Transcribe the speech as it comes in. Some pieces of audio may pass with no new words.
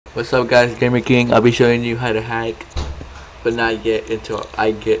What's up guys, Gamer King. I'll be showing you how to hack, but not yet until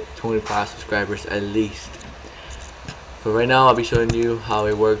I get 25 subscribers at least. For right now, I'll be showing you how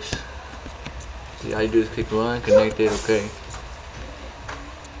it works. See, all you do is click run, connected, okay.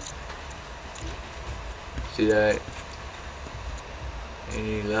 See that?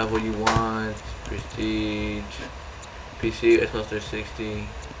 Any level you want, prestige, PC, Xbox 360.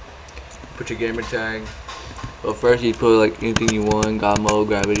 Put your gamer tag. But first you put like anything you want, God mode,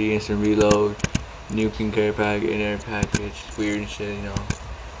 gravity, instant reload, nuking care pack, inner package, weird and shit, you know.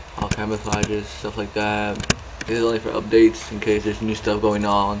 All camouflages, stuff like that. This is only for updates in case there's new stuff going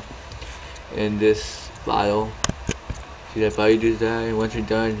on in this file. See that file, you do that, and once you're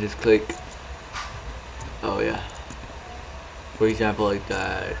done, just click, oh yeah. For example, like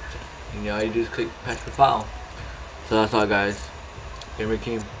that. You know, you just click patch for file. So that's all guys. Gamer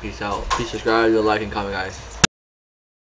King, peace out. Please subscribe, like, and comment guys.